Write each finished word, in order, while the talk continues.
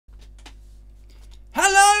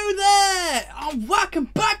and welcome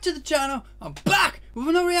back to the channel. I'm back with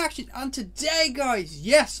another reaction, and today guys,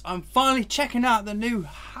 yes, I'm finally checking out the new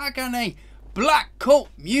Hagane BlackCult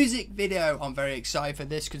music video. I'm very excited for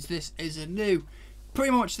this because this is a new,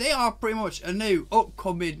 they are pretty much a new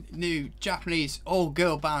upcoming new Japanese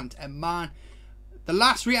all-girl band. And man, the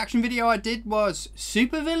last reaction video I did was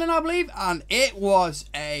Supervillain, I believe, and it was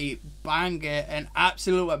a banger, an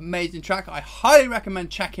absolute amazing track. I highly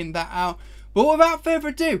recommend checking that out. But without further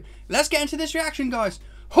ado, let's get into this reaction, guys.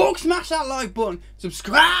 Hulk smash that like button,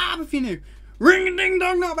 subscribe if you're new, ring a ding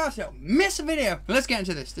dong not about to miss a video. Let's get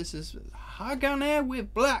into this. This is Hagane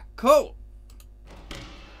with BlackCult.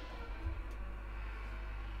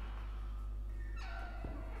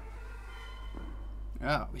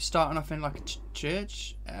 Oh, we're starting off in like a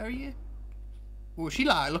church area. Oh, she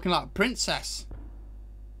like looking like a princess.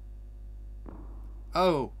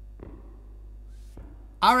 Oh,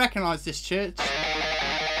 I recognise this church.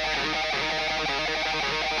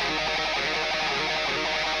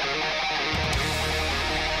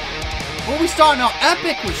 Oh, we starting out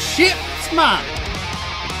epic with ships, man.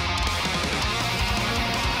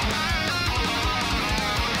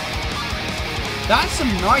 That's a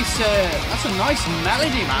nice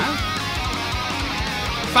melody, man.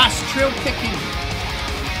 Fast trill picking.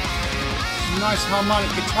 Some nice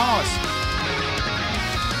harmonic guitars.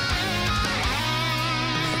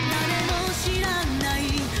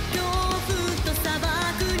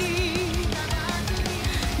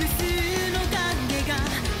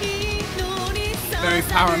 Very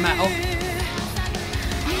power metal.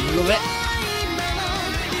 Love it.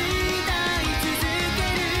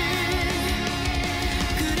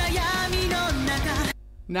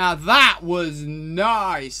 Now that was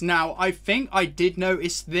nice. Now I think I did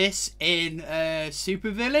notice this in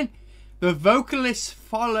Supervillain. The vocalist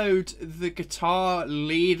followed the guitar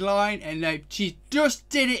lead line, and she just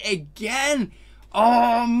did it again.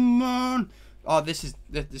 Oh man! Oh, this is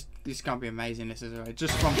gonna be amazing. This is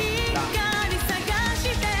just from that.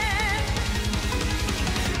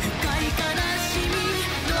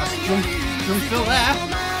 Drum fill there.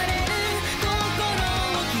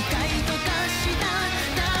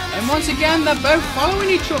 And once again, they're both following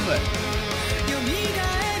each other.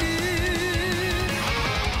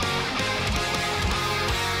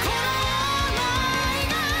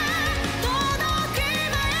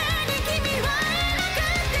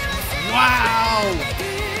 Wow!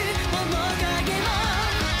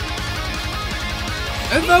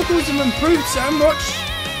 Her vocals have improved so much.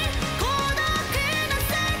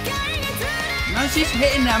 Man, she's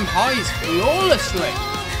hitting them highs flawlessly.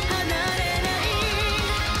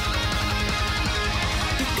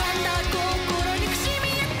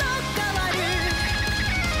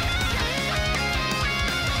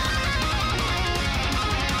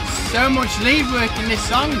 So much lead work in this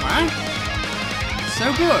song, man.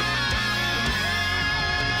 So good.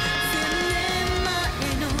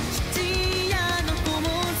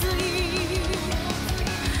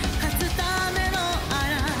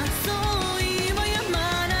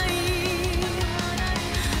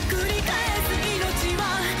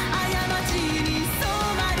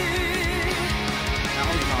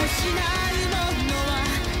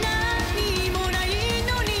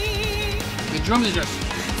 The drums are just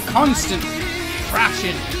constant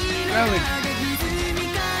crashing, going.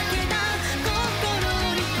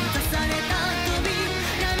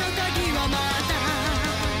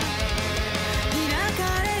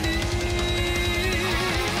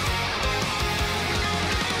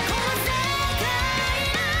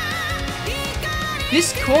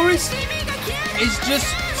 This chorus is just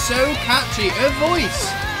so catchy. Her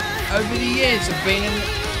voice over the years of being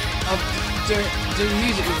doing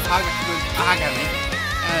music with Hagane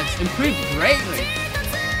has improved greatly.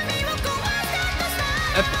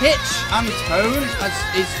 A pitch and tone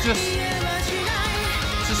is just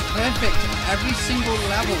perfect at every single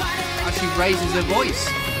level as she raises her voice.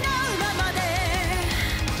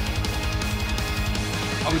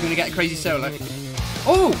 Are we going to get a crazy solo?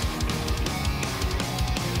 Oh!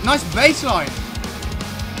 Nice bass line.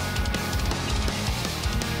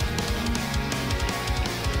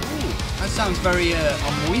 Ooh, that sounds very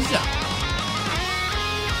Amoiza.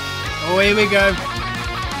 Oh, here we go.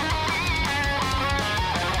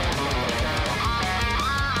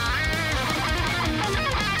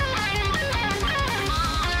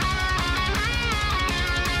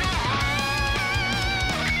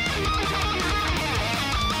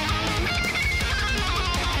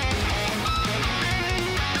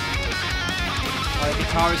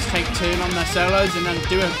 Guitarists take a turn on their solos and then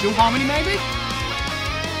do a dual harmony maybe?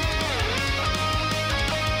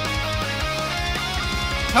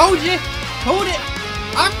 Told you! Told it!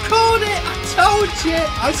 I called it! I told you!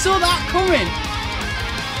 I saw that coming!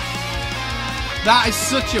 That is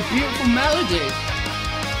such a beautiful melody.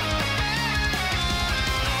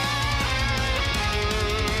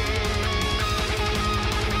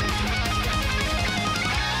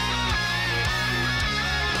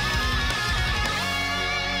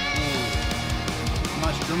 Ooh.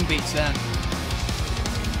 Nice drum beats then.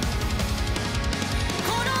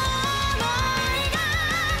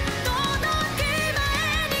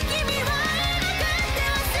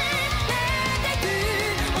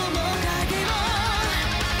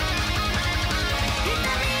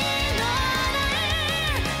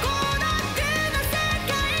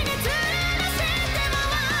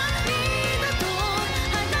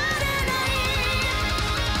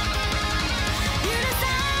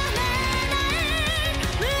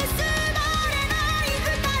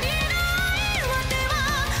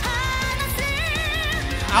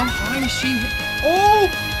 How high is she? Oh!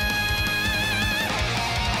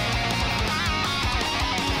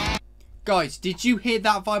 Guys, did you hear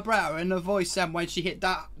that vibrato in her voice then when she hit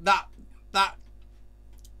that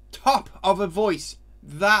top of her voice?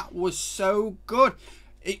 That was so good.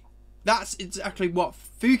 That's exactly what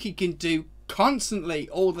Fuki can do constantly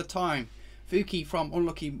all the time. Fuki from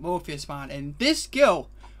Unlucky Morpheus, man. And this girl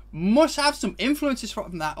must have some influences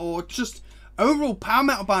from that, or just overall power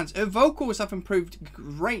metal bands. Her vocals have improved a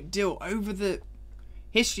great deal over the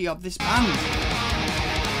history of this band.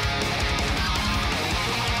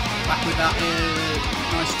 Back with that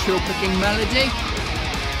nice chill picking melody.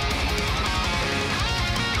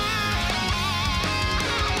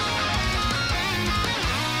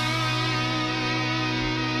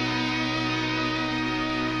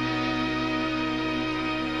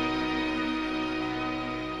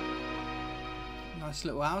 Nice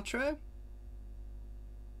little outro.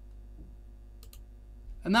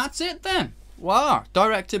 And that's it then. Wow.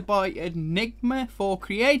 Directed by Enigma for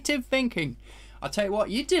creative thinking. I'll tell you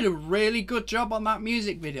what, you did a really good job on that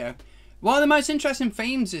music video. One of the most interesting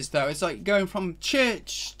themes is, though, it's like going from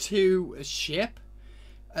church to a ship.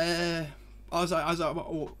 I was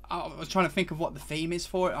trying to think of what the theme is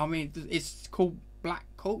for it. I mean, it's called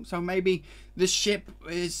BlackCult, so maybe the ship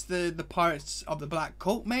is the pirates of the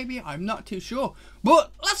BlackCult, maybe? I'm not too sure.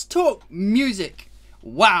 But let's talk music.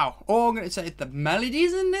 Wow, all I'm going to say is the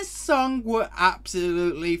melodies in this song were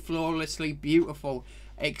absolutely flawlessly beautiful,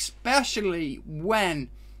 especially when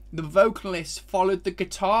the vocalist followed the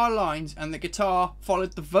guitar lines and the guitar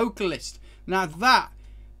followed the vocalist. Now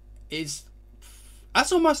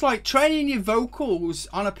that's almost like training your vocals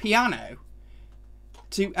on a piano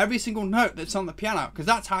to every single note that's on the piano, because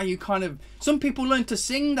that's how you kind of, some people learn to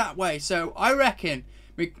sing that way. So I reckon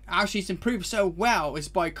how she's improved so well is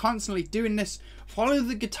by constantly doing this, follow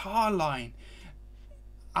the guitar line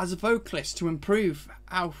as a vocalist to improve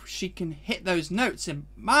how she can hit those notes. And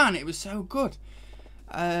man, it was so good.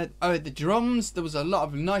 The drums, there was a lot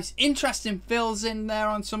of nice interesting fills in there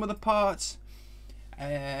on some of the parts.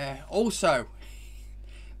 Also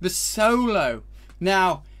the solo.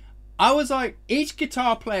 Now I was like, each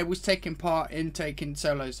guitar player was taking part in taking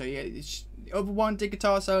solos. So yeah, the other one did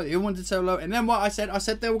guitar solo, the other one did solo, and then what I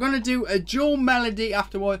said they were going to do a dual melody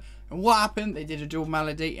afterward. And what happened? They did a dual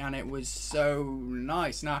melody, and it was so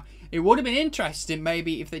nice. Now it would have been interesting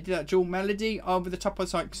maybe if they did that dual melody over the top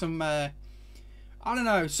of like some I don't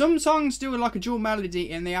know, some songs do like a dual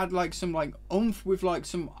melody and they add like some like oomph with like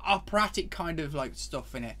some operatic kind of like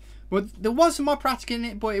stuff in it. But there was some operatic in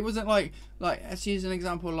it, but it wasn't like let's use an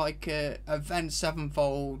example like Avenged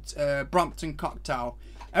Sevenfold, Brompton Cocktail.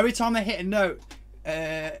 Every time they hit a note,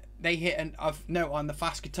 they hit a note on the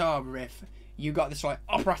fast guitar riff. You got this like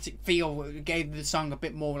operatic feel that gave the song a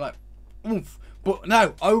bit more like oomph. But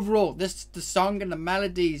no, overall, the song and the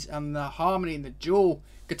melodies and the harmony and the dual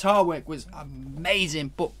guitar work was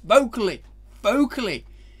amazing. But vocally,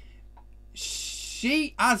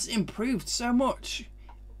 she has improved so much.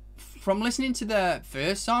 From listening to their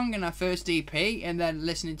first song and their first EP and then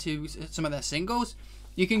listening to some of their singles,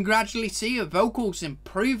 you can gradually see her vocals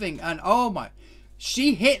improving. And oh my,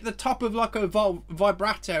 she hit the top of like a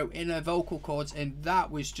vibrato in her vocal cords, and that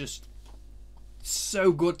was just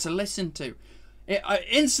so good to listen to.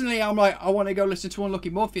 Instantly I'm like, I want to go listen to Unlucky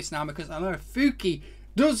Morpheus now, because I know Fuki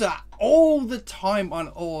does that all the time on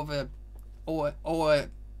all her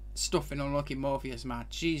stuff in Unlucky Morpheus, man.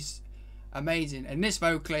 She's amazing, and this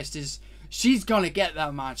vocalist she's gonna get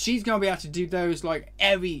that, man. She's gonna be able to do those like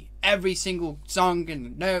every single song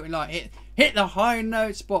and note, and like hit the high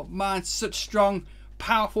notes. But man, such strong,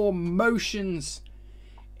 powerful emotions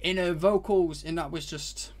in her vocals, and that was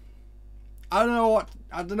just, I don't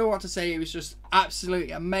know what to say. It was just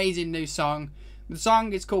absolutely amazing new song. The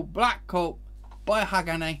song is called BlackCult by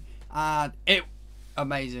Hagane, and it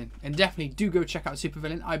amazing. And definitely do go check out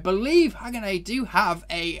Supervillain. I believe Hagane do have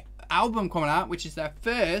a album coming out, which is their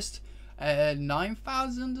first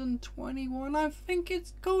 9021, I think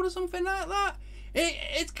it's called, or something like that.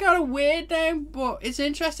 It's kind of weird name, but it's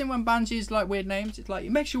interesting when bands use like weird names. It's like,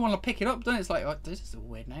 it makes you want to pick it up, doesn't it? It's like, oh, this is a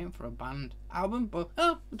weird name for a band album, but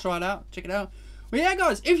oh, we'll try it out, check it out. But yeah,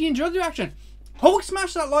 guys, if you enjoyed the reaction,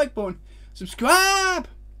 smash that like button, subscribe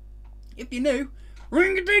if you're new,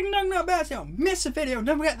 ring a ding dong that bell so you don't miss a video.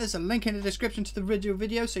 Don't forget, there's a link in the description to the original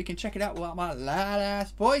video so you can check it out with my loud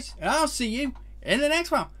ass voice, and I'll see you in the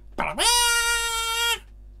next one. Bye-bye.